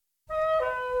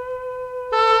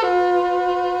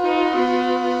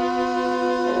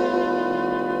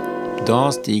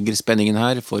Da stiger spenningen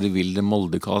her, for vil det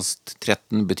Moldekast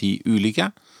 13 bety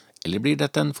ulykke? Eller blir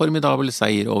dette en formidabel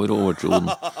seier over overtroen?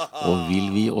 Og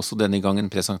vil vi også denne gangen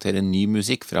presentere ny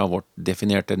musikk fra vårt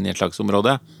definerte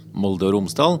nedslagsområde, Molde og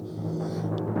Romsdal?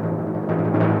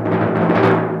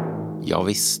 Ja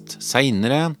visst,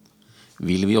 senere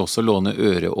vil vi også låne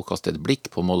øre og kaste et blikk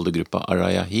på Molde-gruppa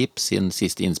Araya Heap sin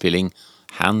siste innspilling,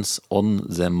 Hands on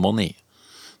the Money.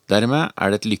 Dermed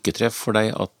er det et lykketreff for deg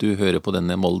at du hører på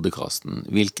denne Moldekasten,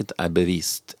 hvilket er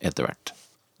bevist etter hvert.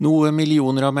 Noe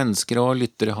millioner av mennesker og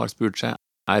lyttere har spurt seg,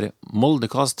 er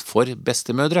Moldekast for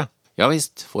bestemødre? Ja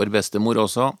visst, for bestemor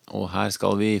også, og her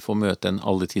skal vi få møte en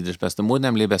alle tiders bestemor,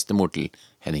 nemlig bestemor til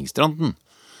Henning Stranden.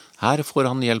 Her får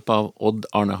han hjelp av Odd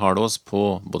Arne Hardås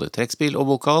på både trekkspill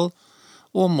og vokal,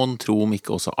 og mon tro om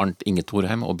ikke også Arnt Inge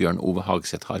Thorheim og Bjørn Ove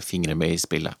Hagseth har fingre med i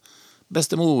spillet.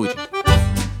 Bestemor!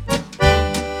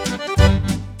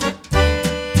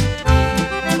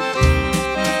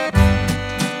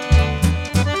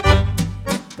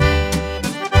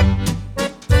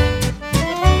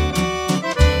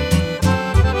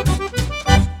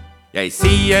 Jeg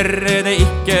sier det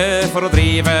ikke for å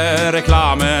drive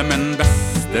reklame, men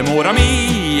bestemora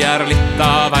mi er litt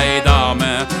av ei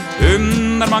dame.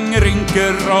 Hun har mange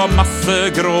rynker og masse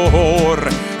grå hår.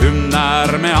 Hun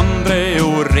er med andre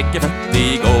ord ikke født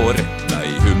i går. Nei,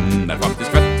 hun er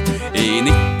faktisk født i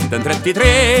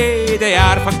 1933. Det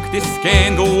er faktisk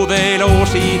en god del år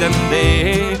siden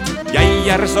det. Jeg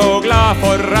er så glad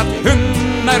for at hun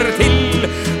er til,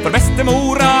 for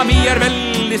bestemora mi er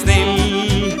veldig snill.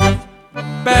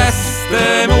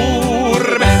 Bestemor,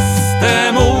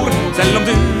 bestemor, selv om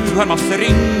du har masse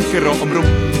rynker og om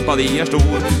rumpa di er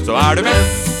stor, så er du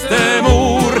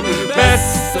bestemor,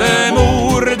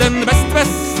 bestemor, den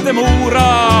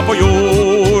bestemora på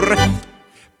jord.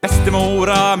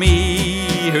 Bestemora mi,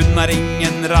 hun er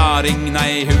ingen raring,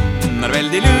 nei, hun er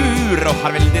veldig lur og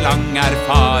har veldig lang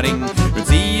erfaring. Hun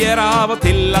sier av og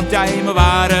til at jeg må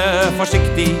være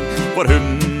forsiktig, for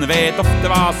hun vet ofte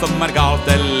hva som er galt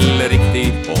eller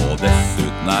riktig. Og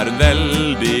dessuten er hun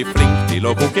veldig flink til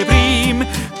å koke prim.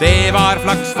 Det var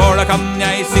flaks, for da kan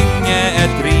jeg synge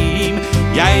et rim.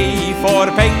 Jeg får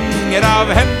penger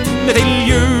av henne til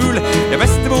jul. Ja,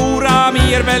 bestemora mi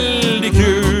er veldig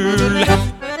kul.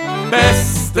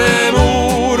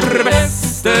 Bestemor,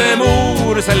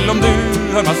 bestemor, selv om du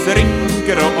har masse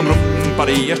rynker og om rumpa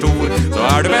di er stor, så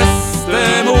er du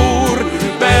bestemor,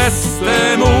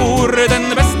 bestemor, den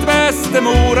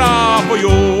bestemora på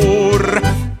jord.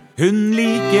 Hun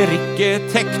liker ikke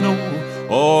techno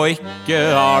og ikke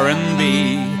R&B,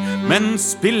 men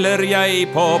spiller jeg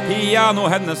på piano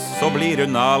hennes, så blir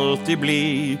hun alltid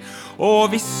blid.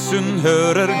 Og hvis hun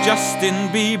hører Justin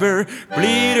Bieber,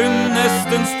 blir hun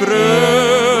nesten sprø.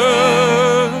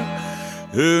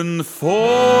 Hun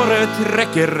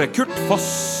foretrekker Kurt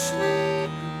Foss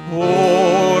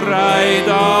og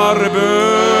Reidar Bø.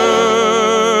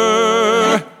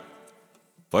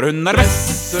 For hun er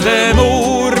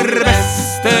bestemor,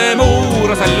 bestemor,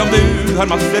 og selv om du har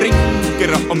masse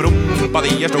rynker og om rumpa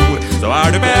di er stor, så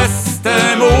er du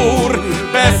bestemor,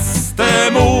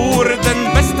 bestemor, den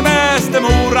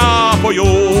bestemora på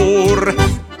jord.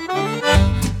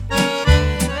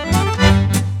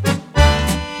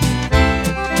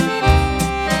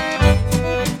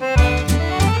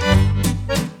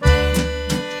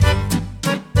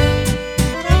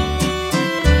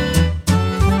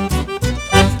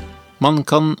 Man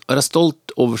kan være stolt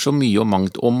over så mye og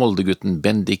mangt, og Moldegutten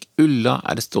Bendik Ulla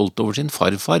er stolt over sin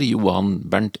farfar Johan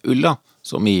Bernt Ulla,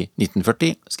 som i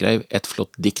 1940 skrev et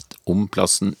flott dikt om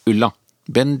plassen Ulla.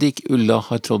 Bendik Ulla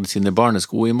har trådd sine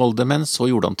barnesko i Molde, men så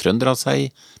gjorde han trønder av seg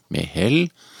med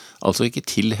hell, altså ikke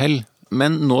til hell,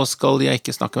 men nå skal jeg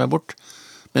ikke snakke meg bort,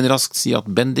 men raskt si at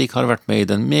Bendik har vært med i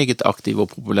den meget aktive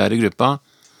og populære gruppa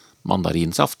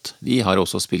Mandarinsaft. De har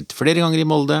også spilt flere ganger i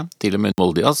Molde, til og med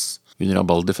Molde Jazz, under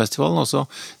Balderfestivalen også.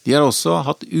 De har også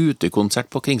hatt utekonsert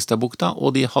på Kringstadbukta,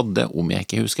 og de hadde, om jeg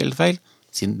ikke husker helt feil,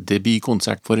 sin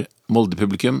debutkonsert for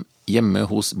Molde-publikum hjemme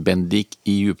hos Bendik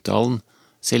i Djupdalen.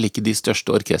 Selv ikke de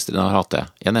største orkestrene har hatt det.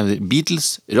 Jeg nevner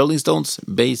Beatles, Rolling Stones,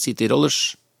 Bay City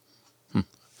Rollers,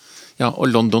 ja, og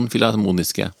London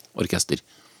Philharmoniske Orkester.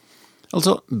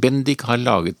 Altså, Bendik har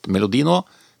laget melodi nå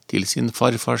til sin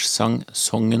farfars sang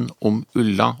Songen om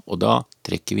Ulla, og da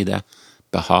trekker vi det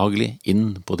behagelig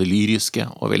inn på det lyriske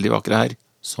og veldig vakre her,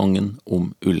 Songen om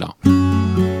Ulla.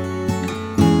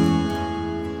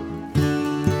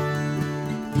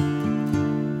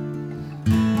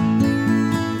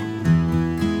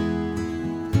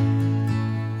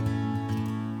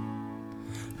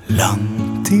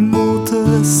 Langt imot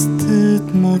vest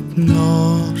ut mot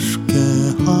norske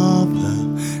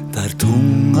havet, der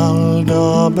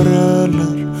Alda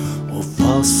brøler og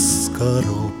vaskar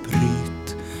og bryt,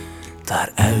 der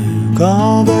auga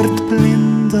vert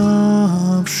blinda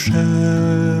av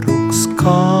skjær og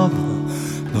skava,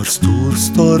 når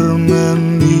storstormen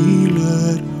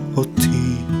hviler og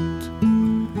tyt.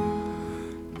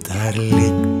 Der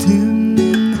ligg du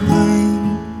min heim,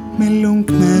 mellom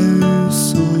knaus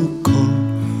og koll,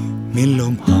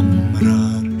 mellom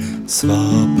hamrar,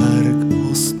 svaberg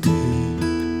og stup.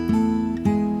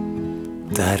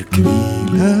 Der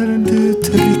hviler du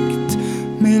trygt,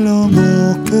 mellom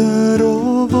åker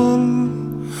og voll,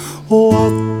 og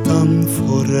attan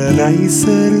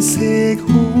forreiser seg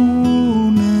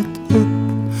hornet opp,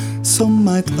 som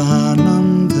eit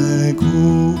vernande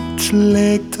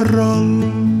godsleg troll.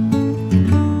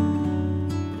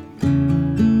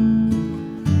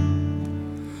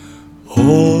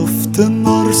 Ofte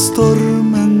når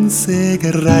stormen seg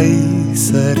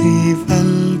reiser i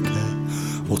velde,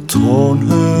 og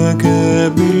tårnhøge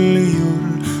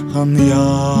byljor han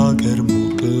jager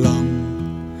mot land,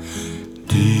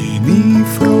 dyn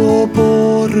ifrå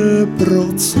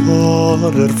bårebrått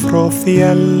svarer fra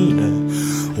fjellet,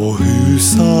 og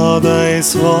husa dei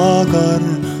svagar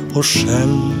og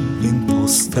skjelv inn på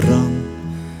strand.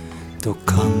 Da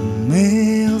kan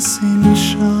me oss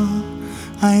innsja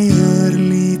ei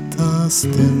ørlita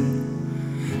stund,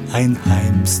 ein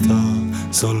heimstad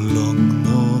så lang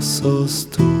og så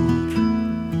stor.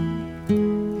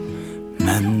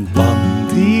 Men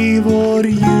band i vår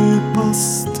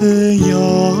djupaste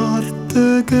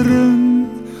hjertegrunn,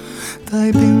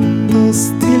 dei bind oss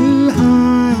til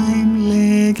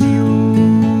heimleg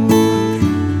jord.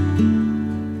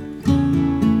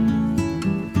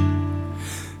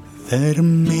 Vær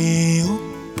med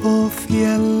opp på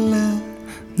fjellet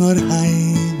når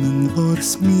heimen vår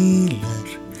smiler,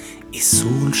 i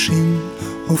solskinn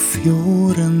og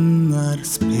fjorden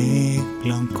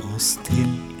spekblank og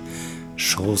still.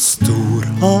 Sjå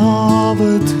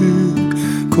storhavet hug,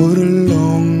 hvor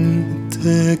langt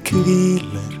det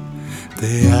hviler,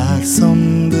 det som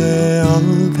det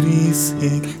aldri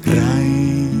seg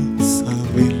reisa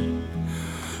vil.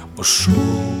 Og sjå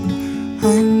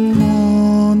ein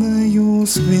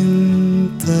månejos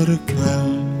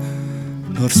vinterkveld,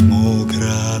 når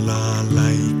smågræla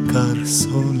leikar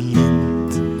så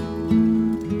litt,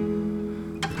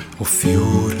 og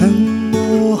fjorden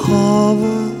og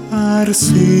havet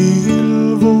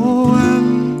sylv og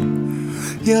eld,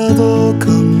 ja, da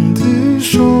kan du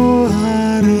sjå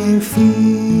her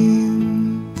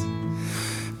fint.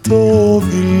 Da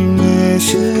vil vi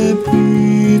ikke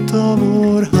byta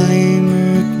vår heim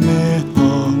ut med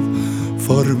hav,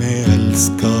 for vi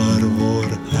elskar vår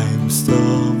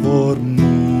heimstad, vår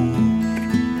mor.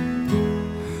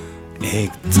 Jeg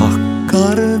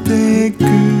takkar deg,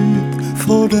 Gud,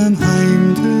 for den heim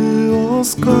du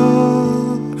oss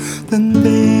gav, den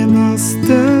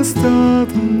eneste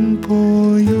staden på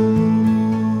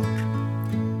jord.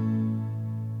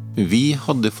 Vi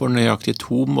hadde for nøyaktig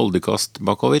 2 Moldekast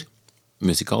bakover.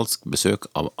 Musikalsk besøk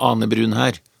av Ane Brun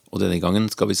her, og denne gangen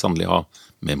skal vi sannelig ha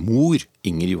med mor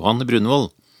Inger Johanne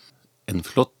Brunvoll. En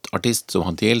flott artist som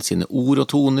har delt sine ord og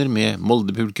toner med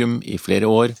Molde-publikum i flere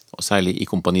år, og særlig i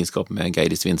kompaniskap med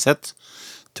Geir Svinseth,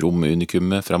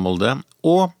 trommeunikummet fra Molde,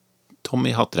 og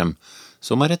Tommy Hattrem,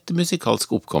 som er et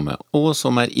musikalsk oppkomme, og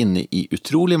som er inne i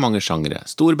utrolig mange sjangere,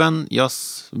 storband,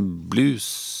 jazz,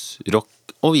 blues, rock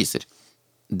og viser.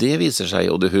 Det viser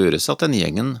seg, og det høres at den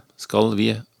gjengen skal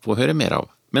vi få høre mer av.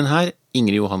 Men her,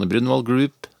 Inger Johanne Brunvoll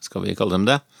Group, skal vi kalle dem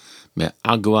det, med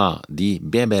Agua de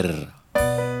Beber.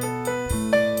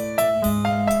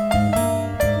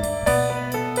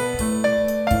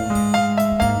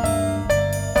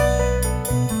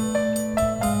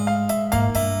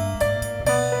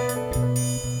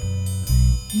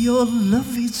 Your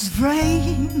love is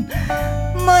rain,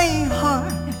 my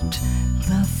heart,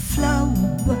 the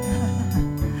flower.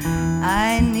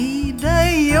 I need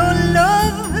your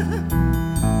love,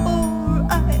 or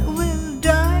I will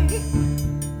die.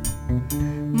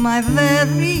 My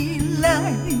very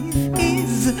life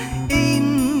is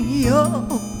in your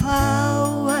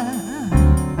power.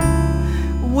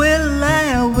 Will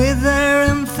I wither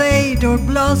and fade or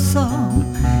blossom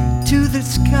to the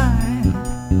sky?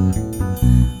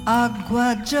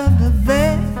 Agua de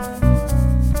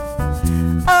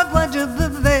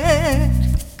beber,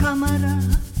 cámara.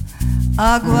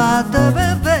 Agua de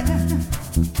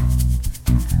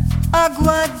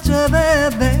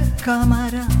beber,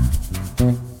 cámara.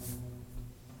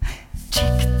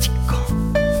 Chic chico,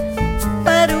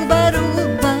 baru baru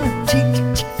ba, chic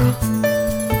chico,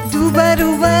 du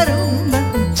baru baru ba,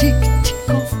 chic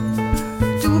chico,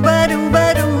 du baru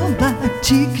baru ba,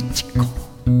 chic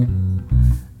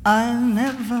I'll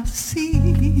never see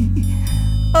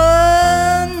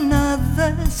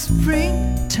another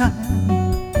springtime.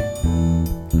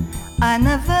 I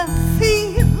never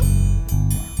feel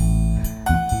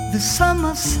the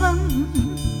summer sun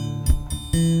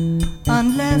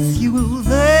unless you're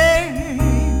there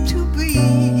to be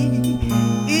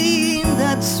in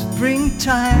that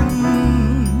springtime.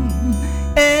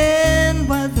 And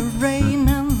while the rain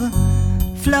and the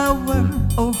flower,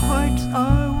 oh, hearts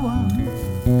are one.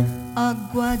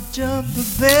 Agua de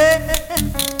bebé,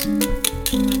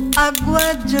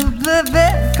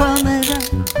 camera.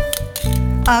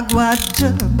 Agua de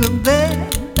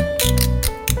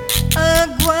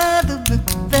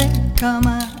bebé,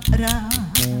 camara.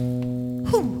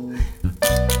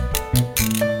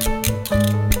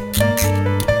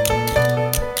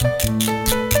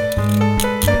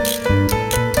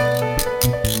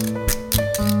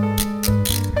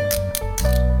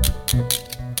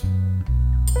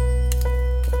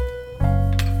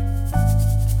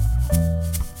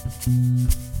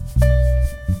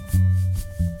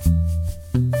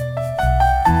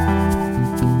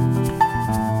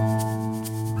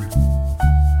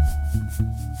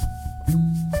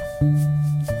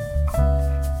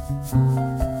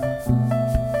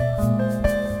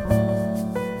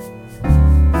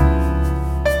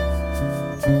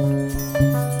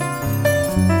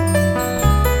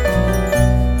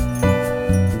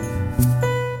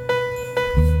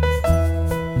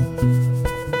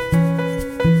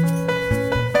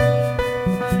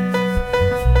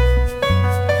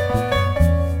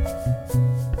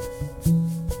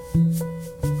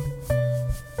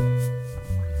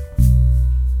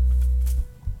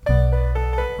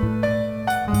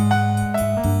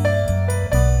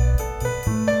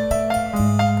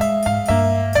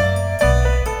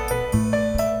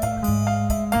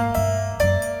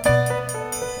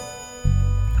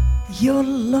 Your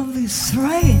love is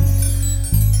rain,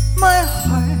 my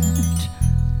heart,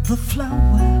 the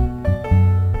flower.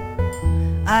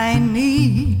 I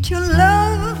need your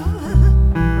love,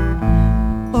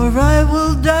 or I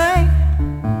will die.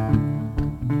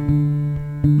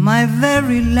 My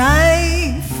very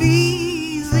life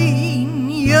is in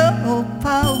your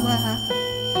power.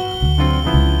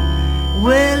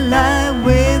 Will I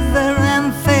wither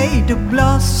and fade, a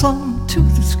blossom to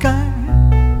the sky?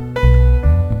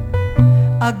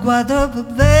 Agua de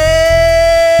bebé,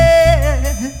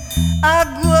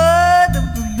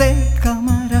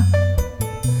 camara.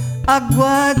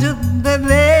 Agua de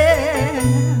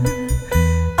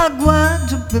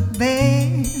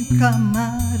bebé,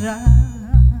 camara.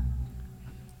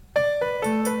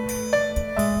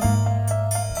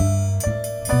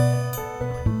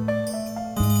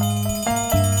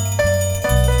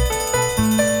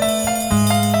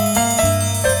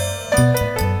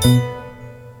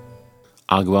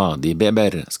 Agua de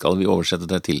beber skal vi oversette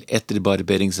det til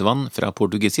etterbarberingsvann fra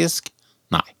portugisisk?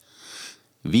 Nei.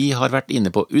 Vi har vært inne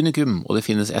på unikum, og det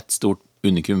finnes et stort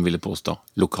unikum, vil jeg påstå,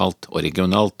 lokalt og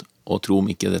regionalt, og tro om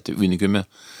ikke dette unikumet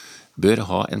bør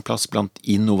ha en plass blant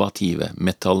innovative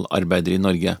metallarbeidere i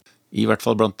Norge, i hvert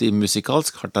fall blant de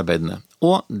musikalsk hardtarbeidende.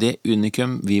 Og det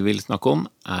unikum vi vil snakke om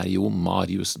er jo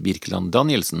Marius Birkeland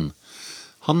Danielsen.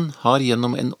 Han har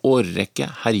gjennom en årrekke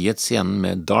herjet scenen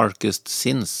med Darkest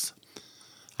Sins,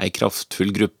 ei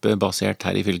kraftfull gruppe basert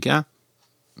her i fylket,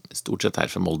 stort sett her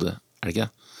fra Molde, er det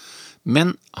ikke?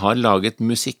 Men har laget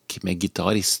musikk med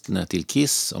gitaristene til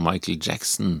Kiss og Michael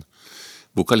Jackson,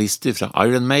 vokalister fra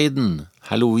Iron Maiden,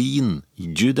 Halloween,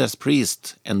 Judas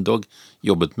Priest, endog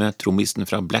jobbet med trommisten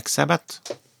fra Black Sabbath.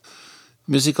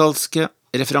 Musikalske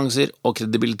referanser og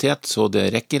kredibilitet så det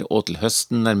rekker, og til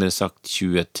høsten, nærmere sagt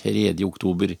 23.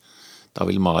 oktober, da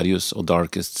vil Marius og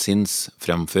Darkest Sins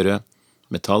fremføre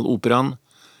metalloperaen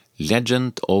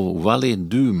Legend of Valley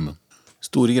Doom.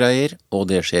 Store greier,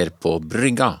 og det skjer på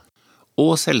Brygga.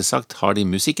 Og selvsagt har de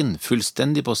musikken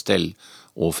fullstendig på stell,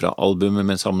 og fra albumet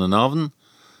med samme navn,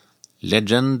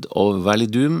 Legend of Valley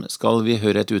Doom, skal vi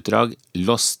høre et utdrag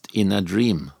Lost in a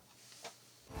Dream.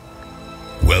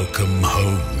 Welcome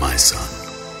home, my son.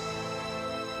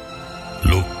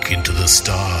 Look into the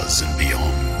stars and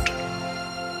beyond.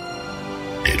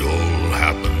 It all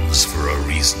happens for a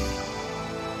reason.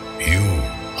 You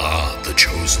are the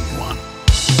chosen one.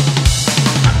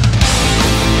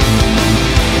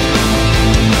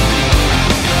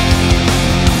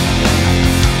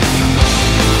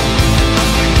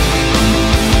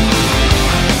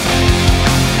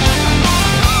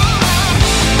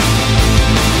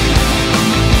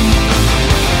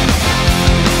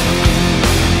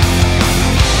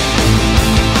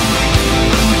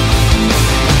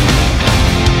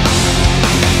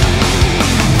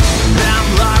 I'm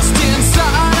lost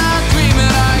inside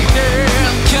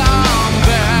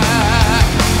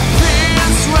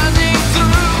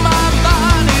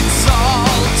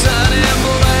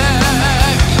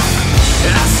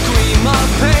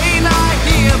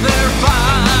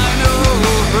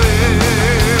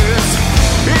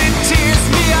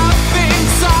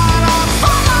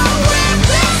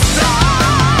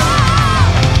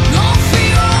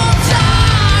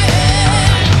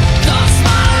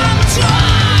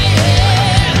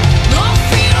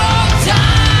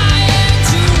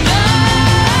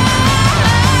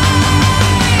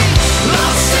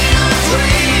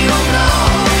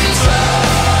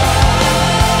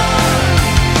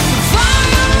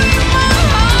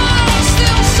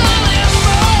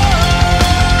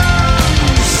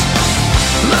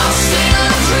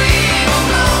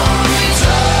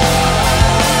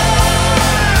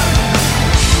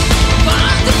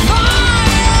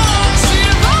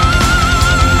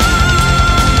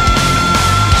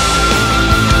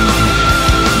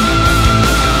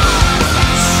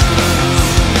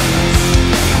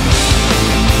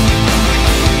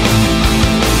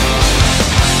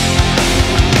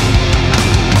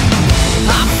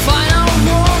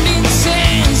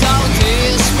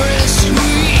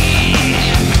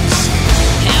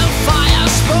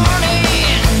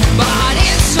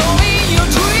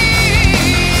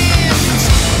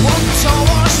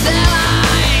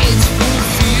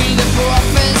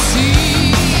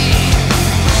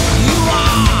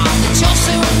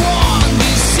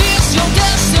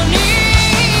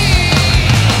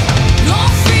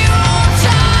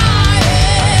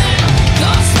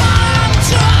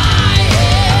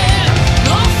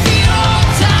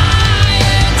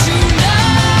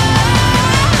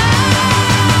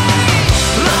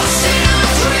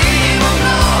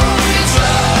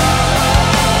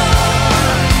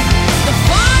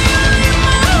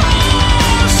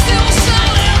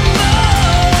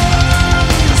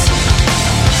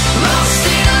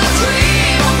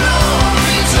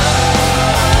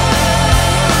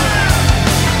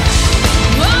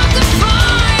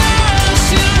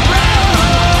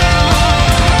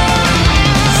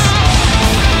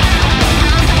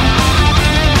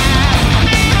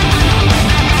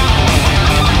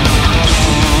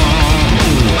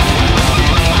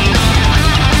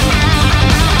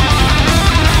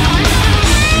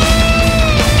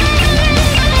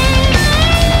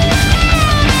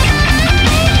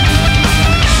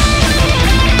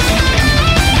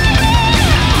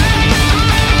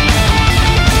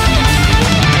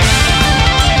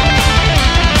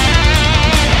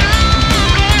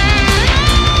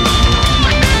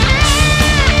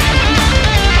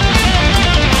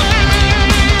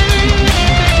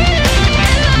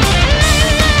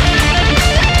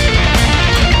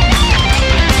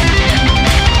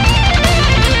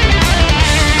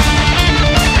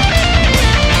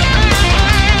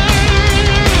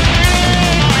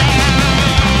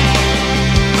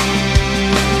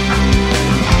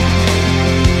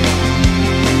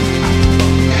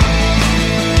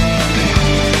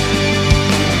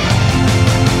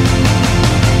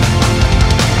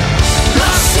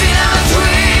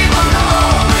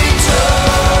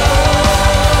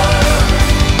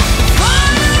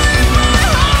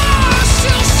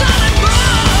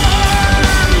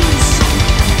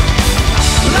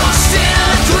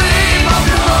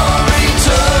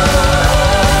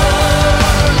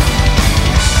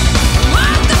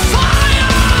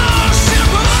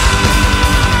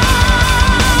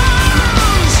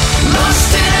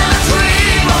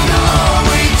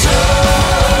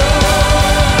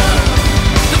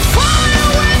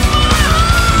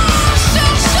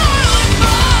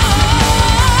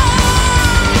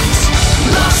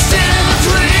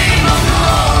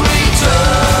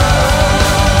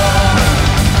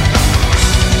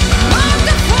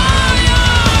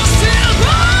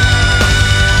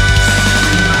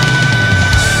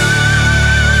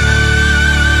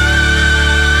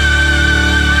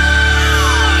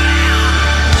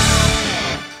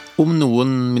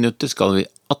skal vi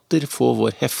atter få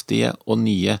vår heftige og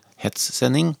nye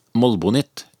hetssending,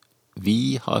 Molbonytt.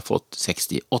 Vi har fått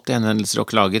 68 henvendelser og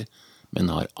klager,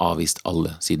 men har avvist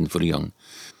alle siden forrige gang.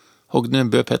 Hogne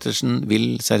Bø Pettersen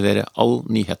vil servere all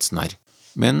nyhetsen her.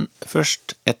 Men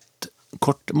først et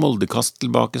kort Moldekast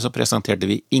tilbake, så presenterte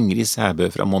vi Ingrid Sæbø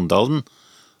fra Mondalen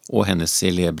og hennes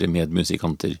celebre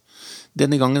medmusikanter.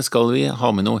 Denne gangen skal vi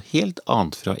ha med noe helt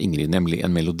annet fra Ingrid, nemlig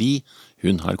en melodi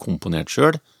hun har komponert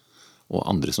selv, og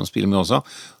andre som spiller med også.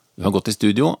 Hun har gått i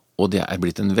studio, og det er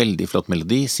blitt en veldig flott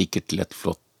melodi, sikkert til et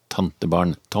flott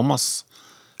tantebarn. Thomas,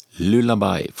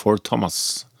 Lullaby for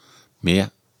Thomas, med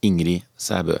Ingrid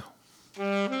Sæbø.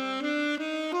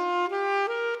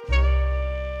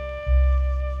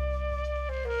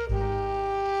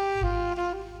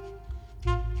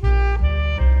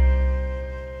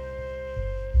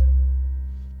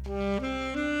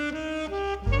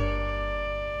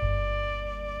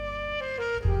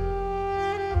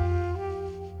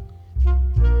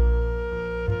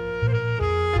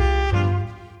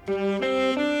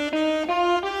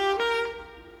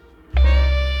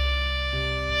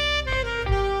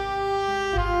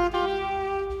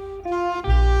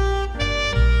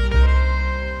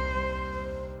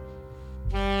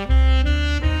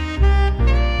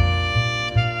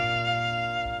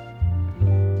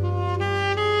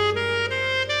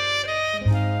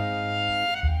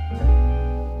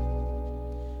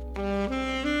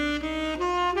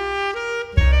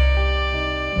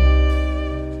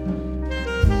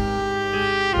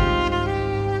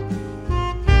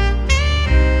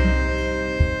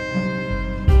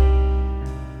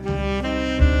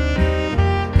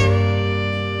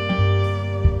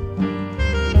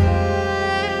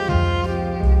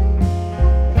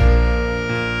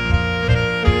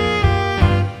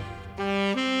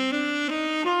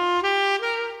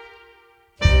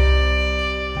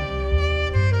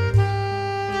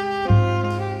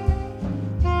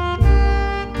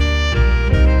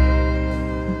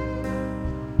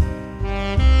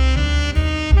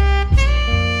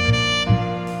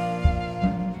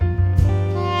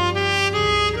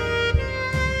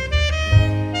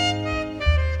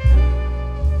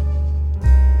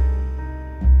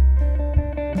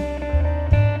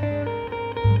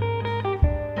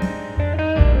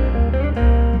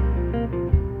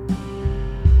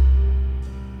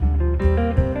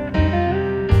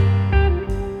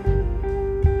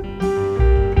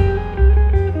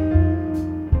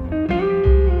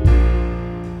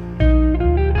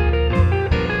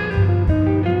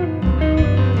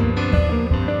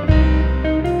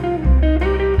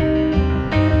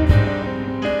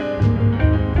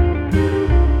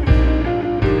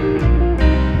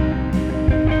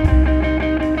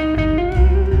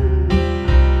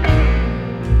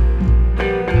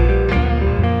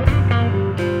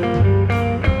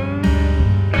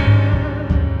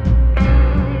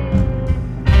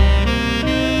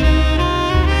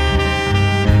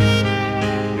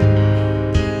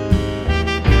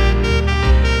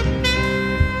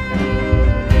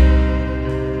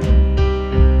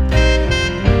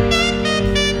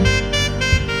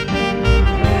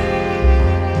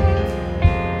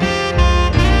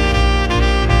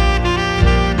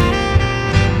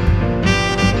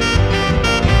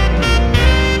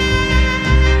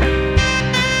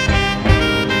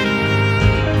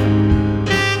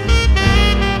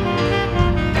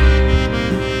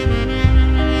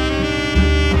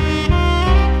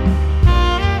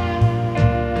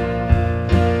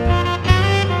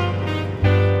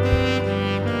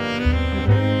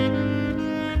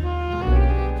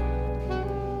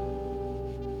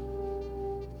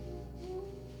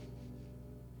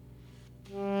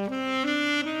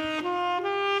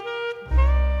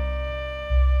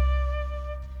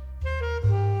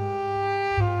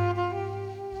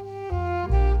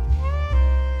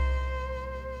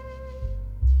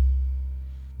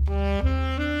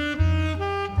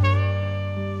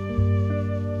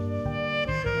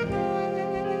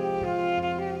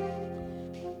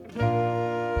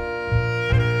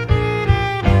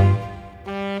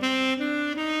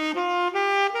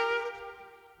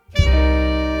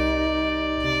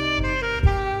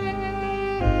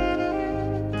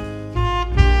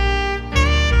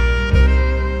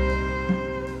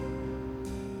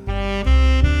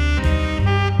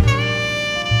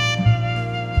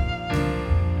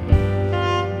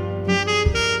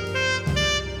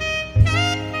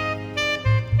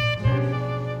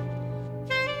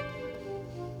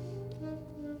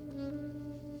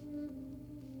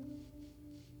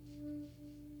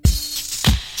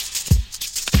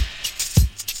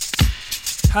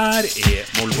 Her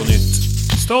er Molbonytt.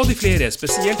 stadig flere,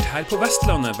 spesielt her på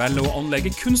Vestlandet, velger å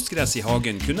anlegge kunstgress i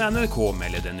hagen, kunne NRK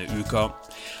melde denne uka.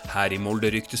 Her i Molde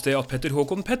ryktes det at Petter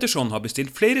Håkon Pettersson har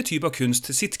bestilt flere typer kunst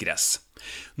til sitt gress.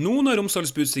 Noen av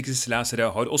Romsdals Budstikks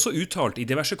lesere har også uttalt i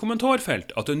diverse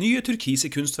kommentarfelt at det nye turkise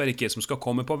kunstverket som skal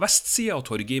komme på vestsida av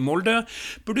torget i Molde,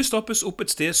 burde stappes opp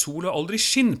et sted sola aldri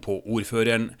skinner på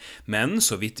ordføreren. Men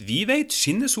så vidt vi vet,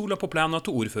 skinner sola på plenen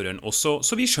til ordføreren også,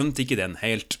 så vi skjønte ikke den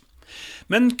helt.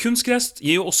 Men kunstgress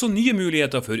gir jo også nye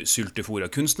muligheter for syltefora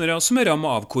kunstnere som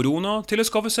rammet av korona til å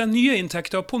skaffe seg nye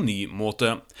inntekter på ny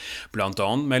måte. Blant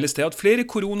annet meldes det at flere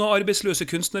korona-arbeidsløse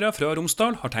kunstnere fra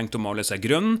Romsdal har tenkt å male seg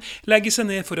grønn, legge seg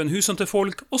ned foran husene til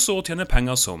folk og så tjene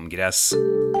penger som gress.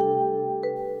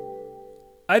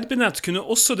 RB-nett kunne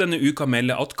også denne uka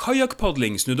melde at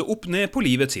kajakkpadling snudde opp ned på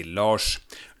livet til Lars.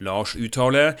 Lars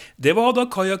uttaler, det var da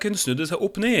kajakken snudde seg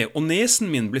opp ned og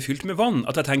nesen min ble fylt med vann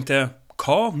at jeg tenkte,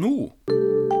 hva nå?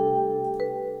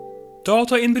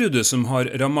 Datainnbruddet som har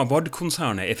rammet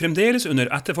Vard-konsernet er fremdeles under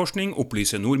etterforskning,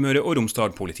 opplyser Nordmøre og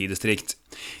Romsdal politidistrikt.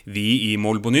 Vi i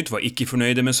Molbonytt var ikke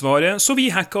fornøyde med svaret, så vi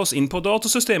hacka oss inn på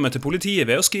datasystemet til politiet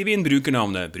ved å skrive inn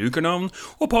brukernavn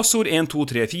og passord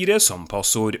 1234 som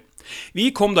passord.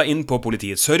 Vi kom da inn på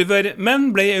politiets server,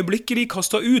 men ble øyeblikkelig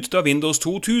kastet ut da Windows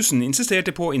 2000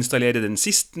 insisterte på å installere den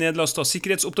sist nedlastet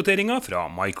sikkerhetsoppdateringen fra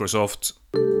Microsoft.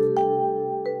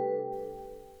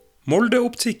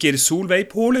 Molde-optiker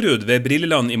Solveig Pålerud ved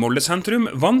Brilleland i Molde sentrum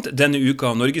vant denne uka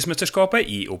Norgesmesterskapet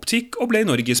i optikk og ble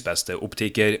Norges beste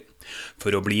optiker.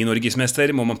 For å bli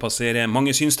Norgesmester må man passere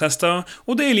mange synstester,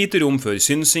 og det er lite rom for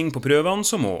synsing på prøvene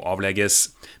som må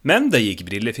avlegges. Men det gikk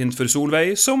brillefint for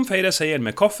Solveig, som feirer seier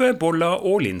med kaffe, boller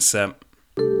og linse.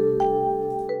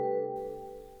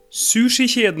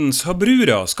 Sushikjeden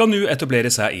Sabrura skal nå etablere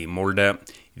seg i Molde.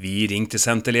 Vi ringte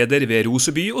senterleder ved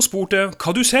Roseby og spurte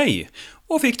hva du sier,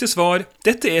 og fikk til svar,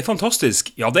 dette er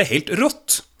fantastisk, ja det er helt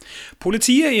rått.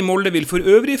 Politiet i Molde vil for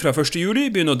øvrig fra 1. juli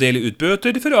begynne å dele ut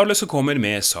bøter for alle som kommer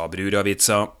med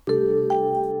Sabrura-vitser.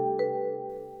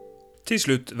 Til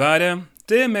slutt været.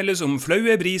 Det meldes om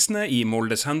flaue brisene i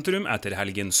Molde sentrum etter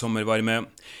helgens sommervarme.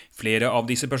 Flere av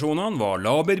disse personene var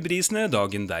laberbrisene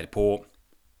dagen derpå.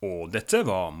 Og dette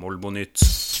var Molbonytt.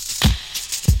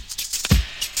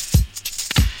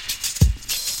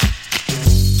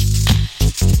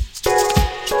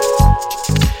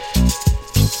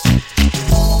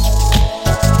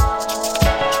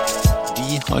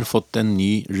 Har fått en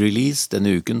ny release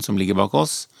denne uken som ligger bak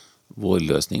oss.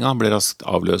 Vårløsninga ble raskt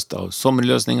avløst av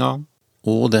sommerløsninga,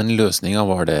 og den løsninga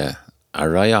var det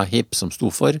Araya Hip som sto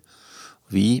for.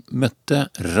 Vi møtte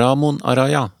Ramon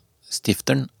Araya,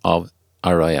 stifteren av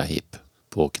Araya Hip,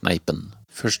 på Kneipen.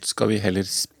 Først skal vi heller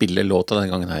spille låta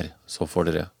denne gangen her, så får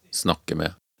dere snakke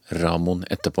med Ramon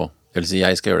etterpå. Det vil si,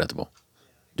 jeg skal gjøre det etterpå.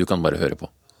 Du kan bare høre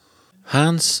på.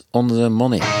 Hands on the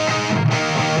money.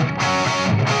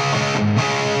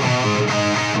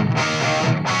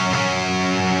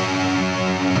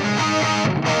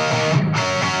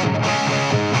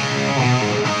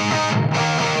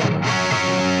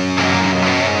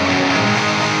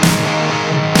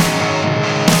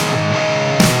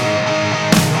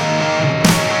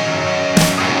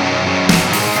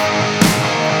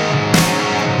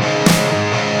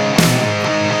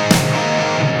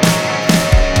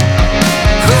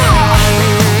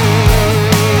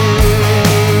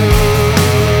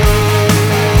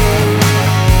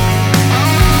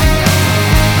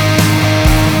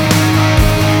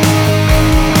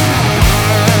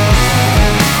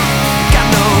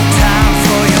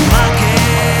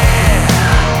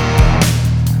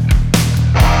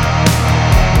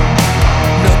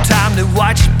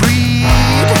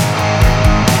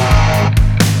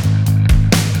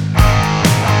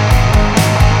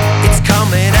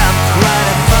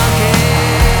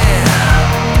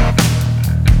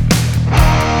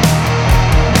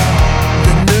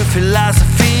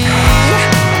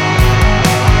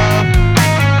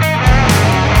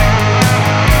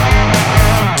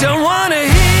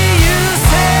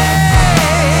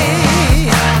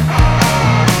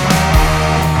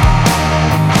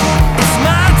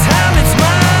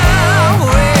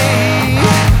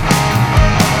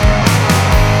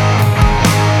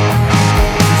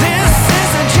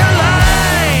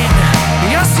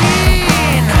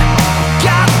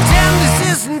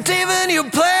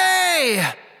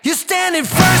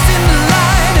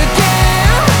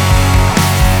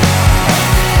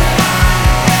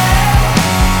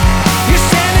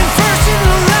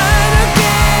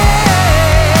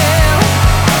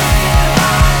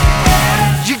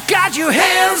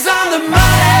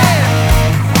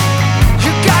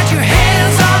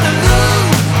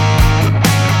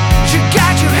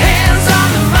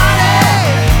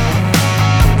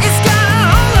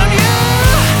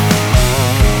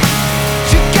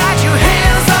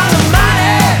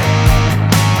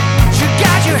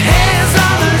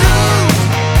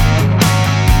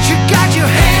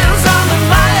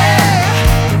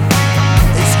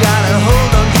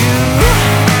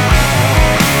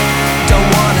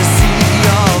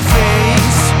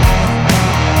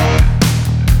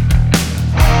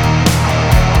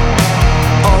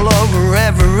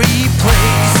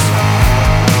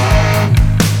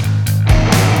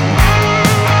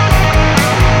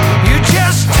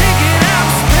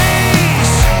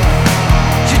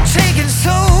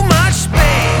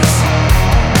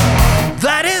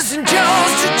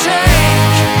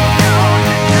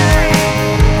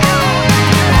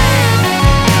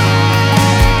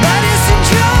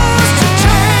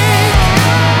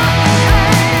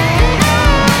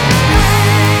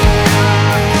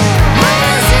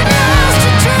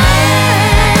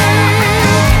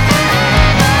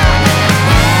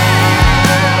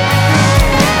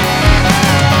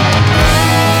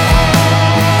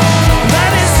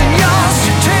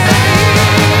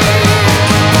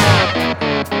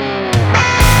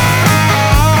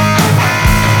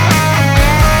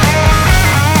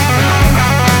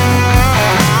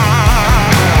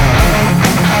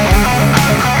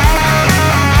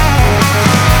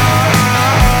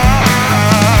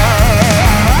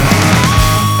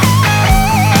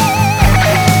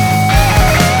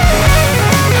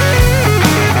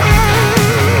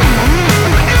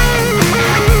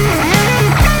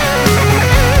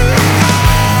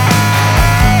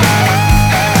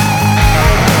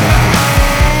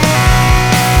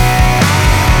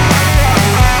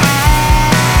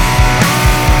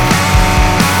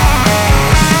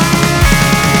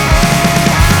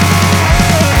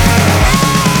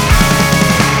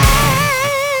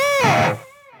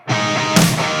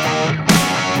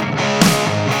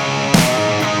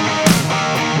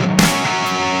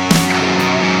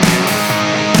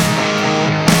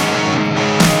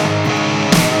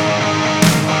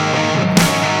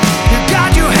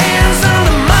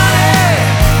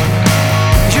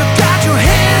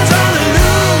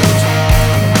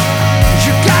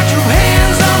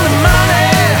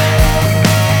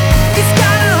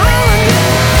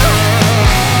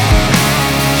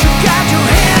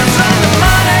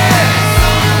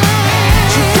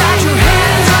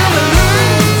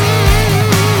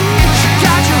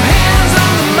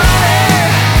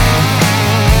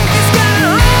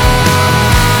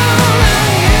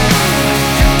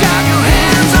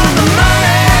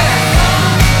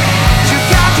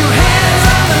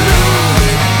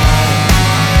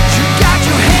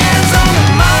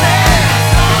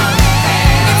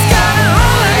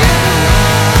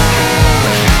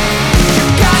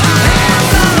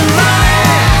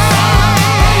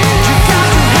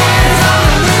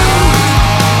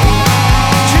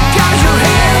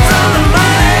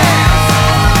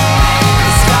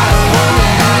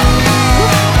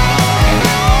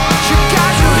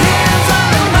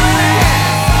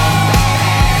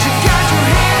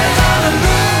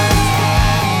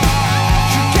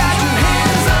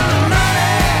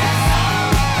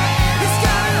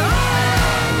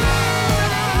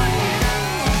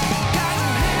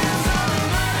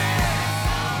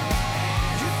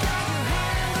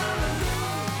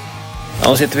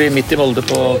 Nå sitter vi midt i Molde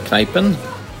på Kneipen.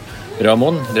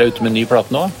 Ramon, dere er ute med en ny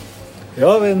plate nå.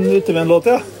 Ja, vi er ute med en låt,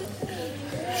 ja.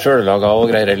 Sjøllaga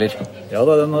og greier, eller? Ja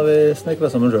da, den har vi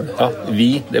snekret sammen selv. Ja,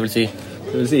 det vil si.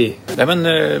 Det vil si. Nei, men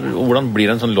hvordan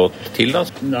blir en sånn låt til, da?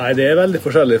 Nei, det er veldig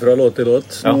forskjellig fra låt til låt.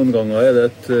 Ja. Noen ganger er det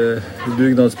et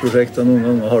dugnadsprosjekt, og noen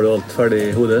ganger har du alt ferdig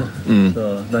i hodet.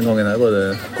 Så den gangen her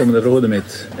kom det fra hodet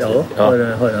mitt. Ja,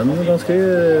 har en ganske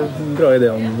bra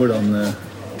idé om hvordan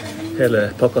hele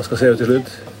pakka skal se ut til slutt.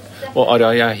 Og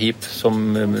Araya Heap,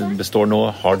 som består nå,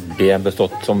 har det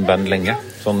bestått som band lenge?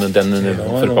 Sånn den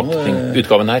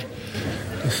utgaven her?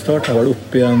 Det startet vel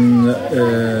opp igjen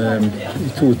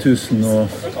i 2013,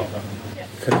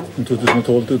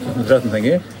 2012, 2013, tenker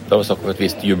jeg. Da var det snakk om et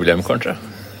visst jubileum, kanskje?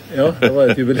 Ja, det var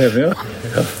et jubileum, ja.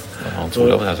 Hans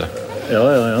Olav, altså. Ja.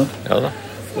 Ja da.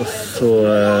 Og så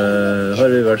har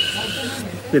vi vært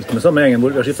spilt med samme gjengen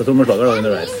hvor vi har skiftet trommeslager da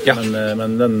underveis. Ja.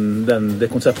 Men det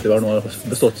konseptet vi har nå har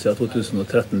bestått siden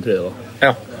 2013, tror jeg da.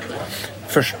 Ja.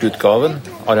 Første utgaven,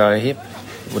 Araya Heap,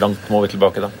 hvor langt må vi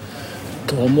tilbake da?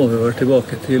 Da må vi være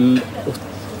tilbake til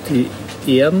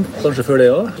 81, kanskje før det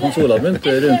ja. Hans Olav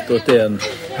begynte rundt 81.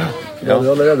 Da har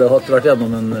vi allerede vært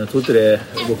gjennom 2-3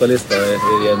 vokalister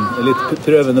i en litt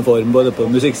prøvende form, både på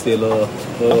musikkstil og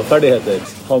ferdigheter.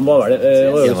 Han var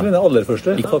vel som den aller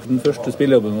første. Den første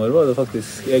spillejobben vår var det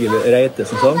faktisk Egil Reite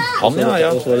som sang. Han, ja.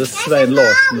 Og så var det Svein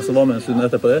Larsen som var med en stund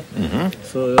etterpå det.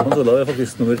 Så Hans Olav er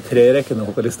faktisk nummer 3 i rekken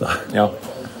av vokalister. Ja.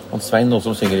 Han Svein nå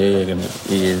som synger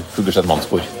i Fuglesett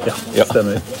Mannskor. Ja,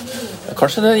 stemmer.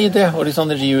 Kanskje det er en idé, og litt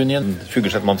sånn reunion,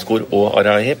 Fuglesett Mannskor og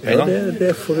Araya Heap en gang? Ja,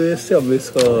 det får vi se om vi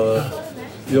skal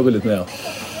jobbe litt med, ja.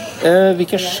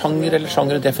 Hvilke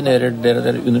sjangre definerer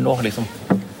dere under nå, liksom?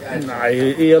 Nei,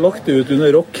 jeg har lagt det ut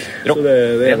under rock. Så det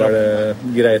er vel et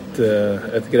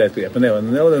greit begrep.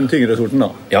 Men det er jo den tyngre sorten, da.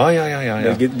 Ja.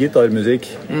 Gitarmusikk.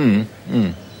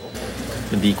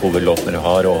 Med de coverlåtene dere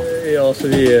har, og... Ja, så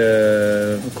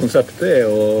konseptet er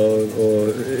å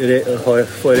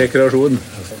få rekreasjon.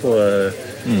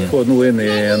 Få noe inn i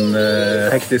en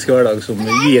hektisk hverdag som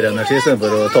gir energi, i stedet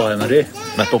for å ta energi.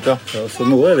 Nettopp, ja. Så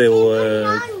nå er vi jo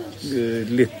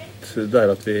litt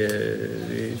der at vi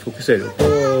fokuserer på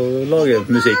å lage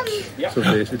musikk. Så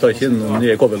vi tar ikke inn noen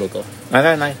nye coverlåter.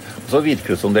 Nei. Så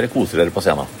virker det som dere koser dere på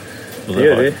scenen. Det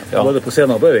gjør vi, både på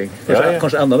scenen og på øving.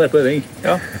 Kanskje enda mer på øving.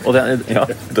 Ja, og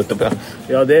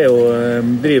Ja, det er jo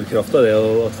drivkraft av det,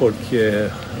 at folk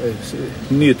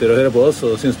nyter å høre på oss,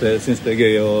 og synes det er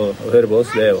gøy å høre på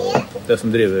oss. Det er jo det som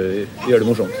gjør det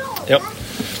morsomt. Ja.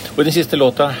 Og i den siste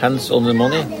låta, Hands on the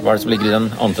Money, hva er det som ligger i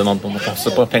den annet enn å passe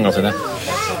på pengene sine?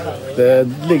 Det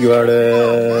ligger vel,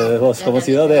 hva skal man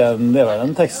si da, det er vel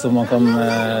en tekst som man kan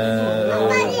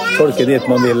tolke dit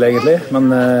man vil egentlig, men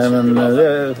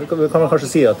det kan man kanskje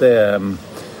si at det er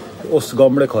oss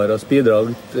gamle karers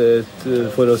bidrag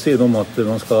for å si noe om at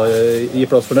man skal gi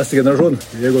plass for neste generasjon.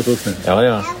 Vi er godt voksne.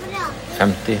 Ja.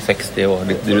 50, 60 og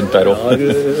litt rundt der også.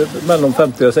 Ja, mellom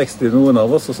 50 og 60 noen av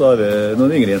oss, og så har vi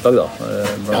noen yngre i en dag da.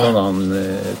 Blant annet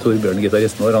Torbjørn,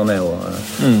 gitaristen vår, han er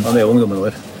jo ungdommen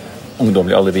vår.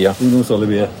 Ungdomlig alibi.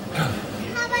 Ungdomsalibiet.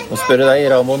 Og spørre deg,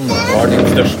 Ramon, hva er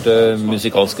ditt største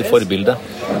musikalske forbilde?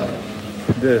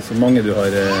 Det er så mange du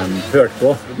har hørt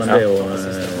på, men det er jo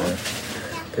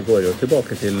det går jo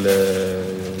tilbake til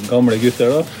gamle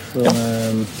gutter da. Så,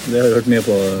 det har jeg hørt mye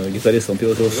på gitaristene til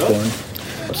Osborne.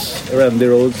 Randy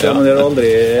Rhodes, men det har aldri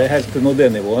helt nådd det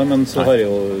nivået, men så har jeg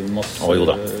jo masse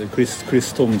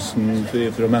Chris Thompson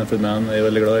fra Manfred Mann er jeg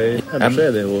veldig glad i. Ellers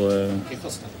er det jo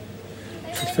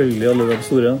selvfølgelig alle de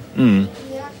store.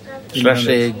 Slash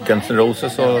i Guns N'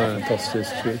 Roses og...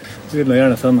 Fantastisk. Jeg vil nå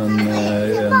gjerne sende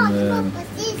en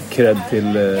kred til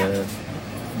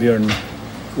Bjørn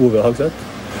Ove Hagseth,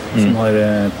 som har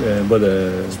både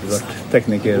vært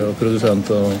tekniker og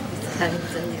produsent og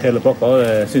hele pakka.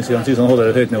 Han synes han holder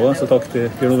et høyt nivå, så takk til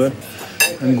Bjørn Ove.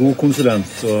 En god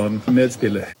konsulent og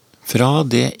medspiller. Fra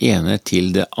det ene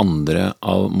til det andre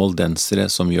av moldensere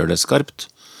som gjør det skarpt,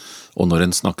 og når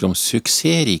en snakker om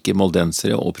suksessrike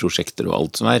moldensere og prosjekter og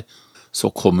alt som så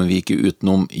kommer vi ikke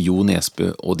utenom Jo Nesbø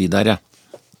og de derre.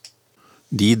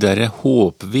 De derre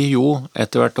håper vi jo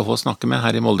etter hvert å få snakke med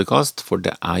her i Moldekast, for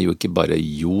det jo ikke bare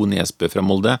Jo Nesbø fra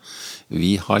Molde.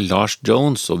 Vi har Lars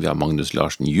Jones, og vi har Magnus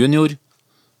Larsen junior.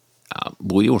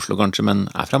 Bor i Oslo kanskje, men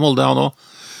fra Molde han også.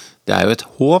 Det jo et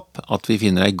håp at vi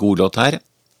finner en god låt her.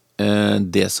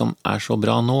 Det som så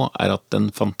bra nå, at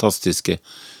den fantastiske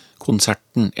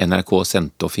konserten NRK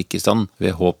sendte og fikk i stand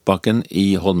ved Håpbakken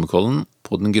i Holmenkollen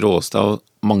på den gråeste av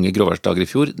mange gråværsdager i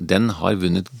fjor, den har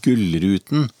vunnet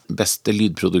Gullruten, beste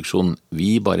lydproduksjon.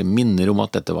 Vi bare minner om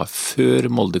at dette var før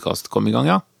Moldekast kom i gang,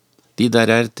 ja. De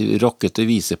der er et rockete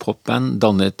visepopband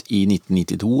dannet i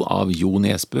 1992 av Jo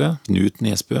Nesbø, Knut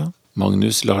Nesbø,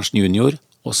 Magnus Larsen junior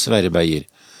og Sverre Beyer.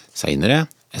 Senere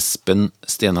Espen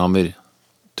Stenhammer,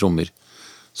 trommer.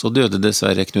 Så døde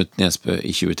dessverre Knut Nesbø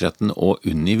i 2013, og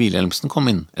Unni Wilhelmsen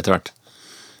kom inn etter hvert.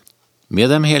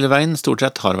 Med dem hele veien stort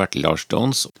sett har vært Lars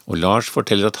Stones, og Lars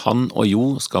forteller at han og Jo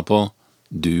skal på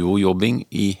duojobbing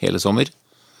i hele sommer,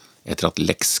 etter at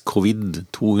Lex Covid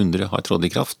 200 har trådt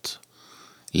i kraft.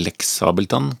 Lex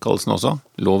Sabeltann kalles den også,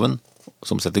 loven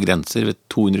som setter grenser ved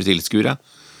 200 tilskuere.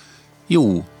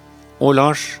 Jo, og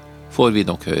Lars får vi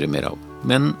nok høre mer av,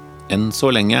 men enn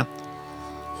så lenge,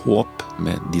 håp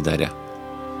med de derre.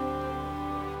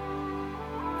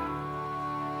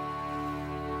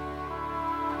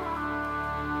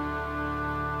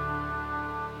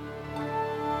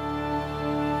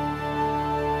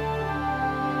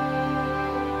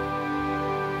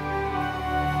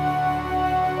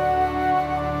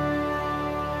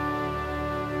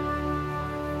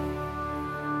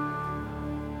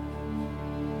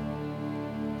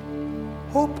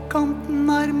 Hoppkanten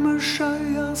nærmer seg,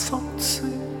 jeg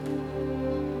satser,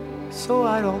 så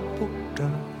er alt borte.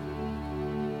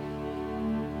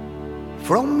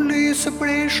 Flomlyset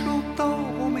ble slått av,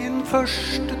 og min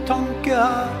første tanke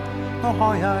er, nå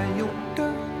har jeg gjort det.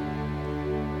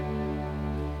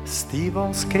 Stiv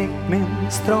av skrekk min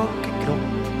strake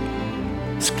kropp,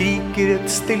 skriker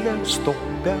et stille stopp.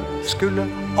 Jeg skulle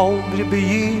aldri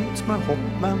begynt med hopp,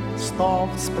 men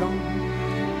stavsprang.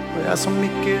 Og jeg som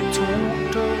ikke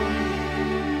torde.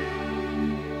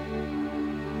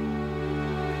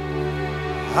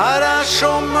 Her er så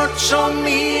mørkt som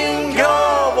i en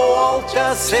grav, og alt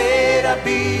jeg ser er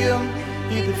byen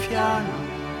i det fjerne.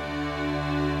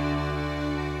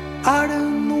 Er det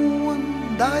noen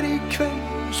der i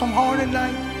kveld som har det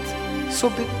leit, så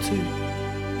bytter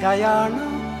jeg gjerne.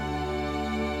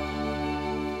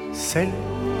 Selv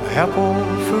er jeg på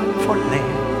full fart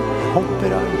ned, jeg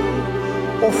hopper av.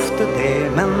 Ofte det,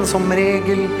 men som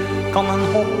regel kan en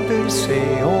hopper se,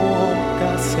 og alt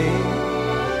jeg ser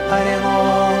er en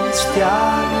annen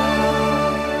stjerne.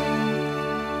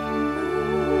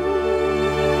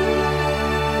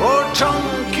 Vår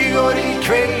tanke går i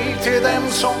kveld til dem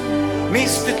som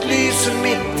mistet lyset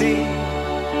midt i.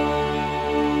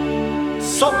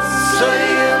 Sats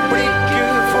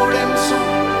øyeblikket for dem som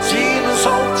synes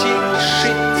alt gikk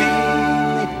skitt i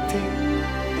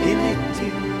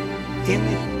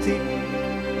 90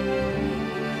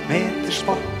 meters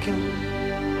bakken.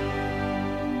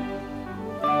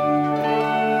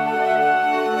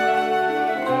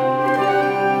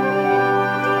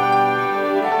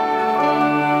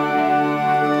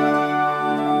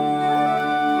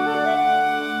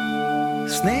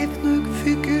 Sneknugg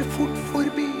fyker fort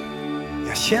forbi,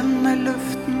 jeg kjenner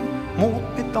luften mot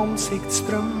mitt ansikt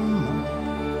strømme.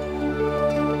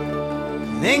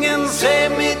 Ingen ser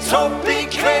mitt hopp i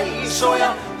kveld, så jeg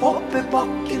hopper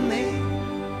bakken ned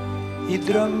i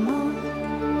drømmen.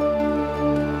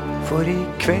 For i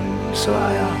kveld så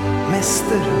er jeg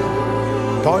mester,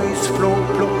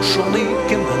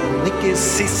 Daisflå-plosjoniken, men ikke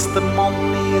siste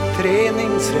mann i et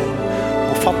treningsrenn.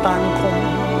 Og fatteren kom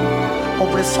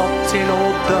og ble satt til å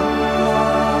dømme.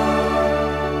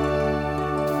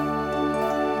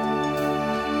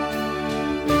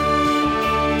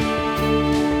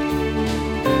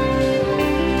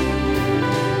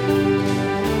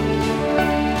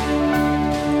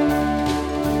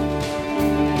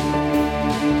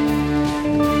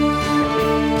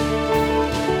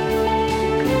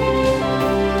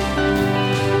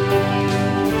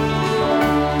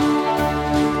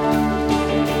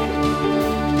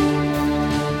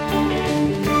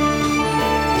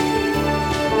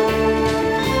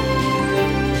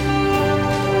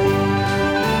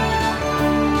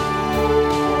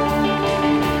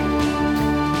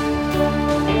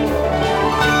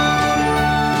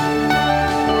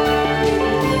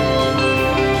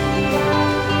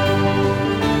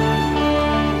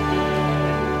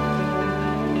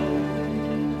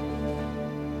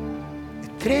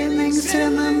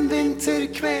 Treningsrennen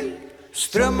vinterkveld,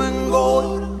 strømmen går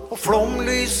og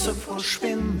flomlyset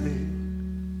forsvinner.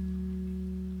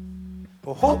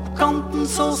 På hoppkanten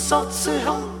så satser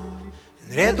han,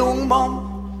 en redd ung mann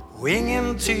og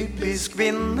ingen typisk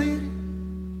vinner.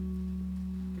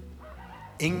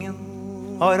 Ingen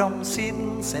har ham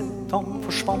siden sett, han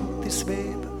forsvant i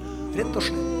svevet, rett og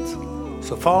slett.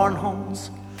 Så faren hans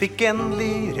fikk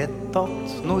endelig rett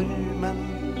at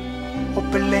nordmenn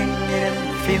hopper lenger enn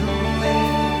finner.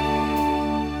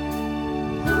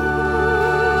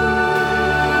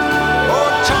 Og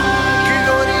tanker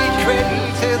går i kveld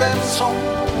til dem som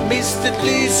mistet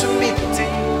lyset midt i.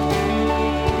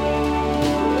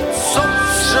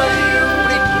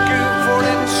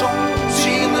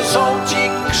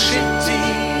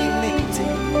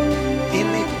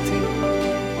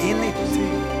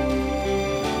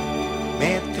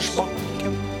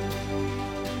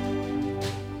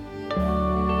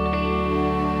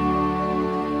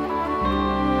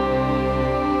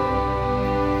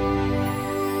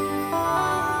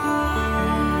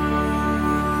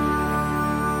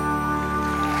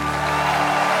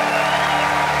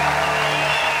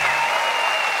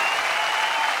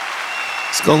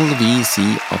 skal vi si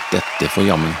at dette får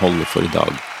jammen holde for i dag.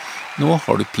 Nå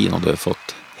har du pinadø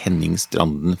fått Henning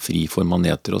Stranden fri for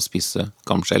maneter og spisse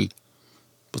kamskjell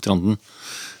på stranden.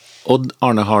 Odd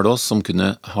Arne Hardås som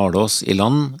kunne Hardås i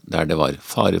land der det var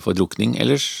fare for drukning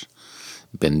ellers.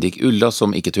 Bendik Ulla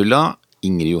som ikke tulla.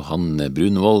 Ingrid Johanne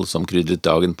Brunvoll som krydret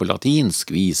dagen på latinsk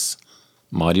vis.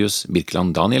 Marius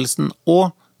Birkeland Danielsen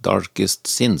og Darkest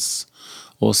Sins.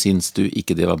 Og syns du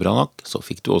ikke det var bra nok, så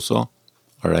fikk du også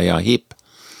Araya Heap.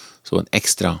 Så en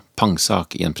ekstra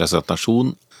pangsak i en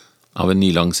presentasjon av en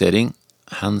nylansering,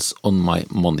 Hands on my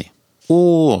money.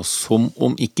 Og som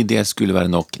om ikke det skulle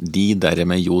være nok, de der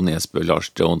med Jo Nesbø,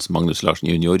 Lars Jones, Magnus Larsen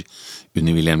junior,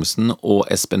 Unni Wilhelmsen og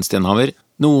Espen Stenhaver.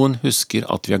 Noen husker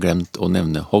at vi har glemt å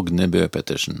nevne Hogne Bø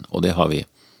Pettersen, og det har vi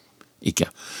ikke.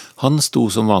 Han sto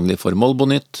som vanlig for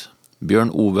Molbonytt.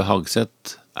 Bjørn Ove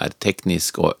Hagseth er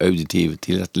teknisk og auditiv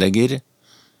tilrettelegger.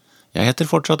 Jeg heter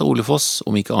fortsatt Ole Foss,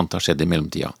 om ikke annet har skjedd i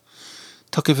mellomtida.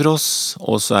 Takker for oss,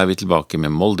 og så er vi tilbake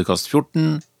med Moldekast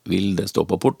 14, vil det stå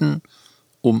på porten,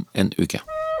 om en uke.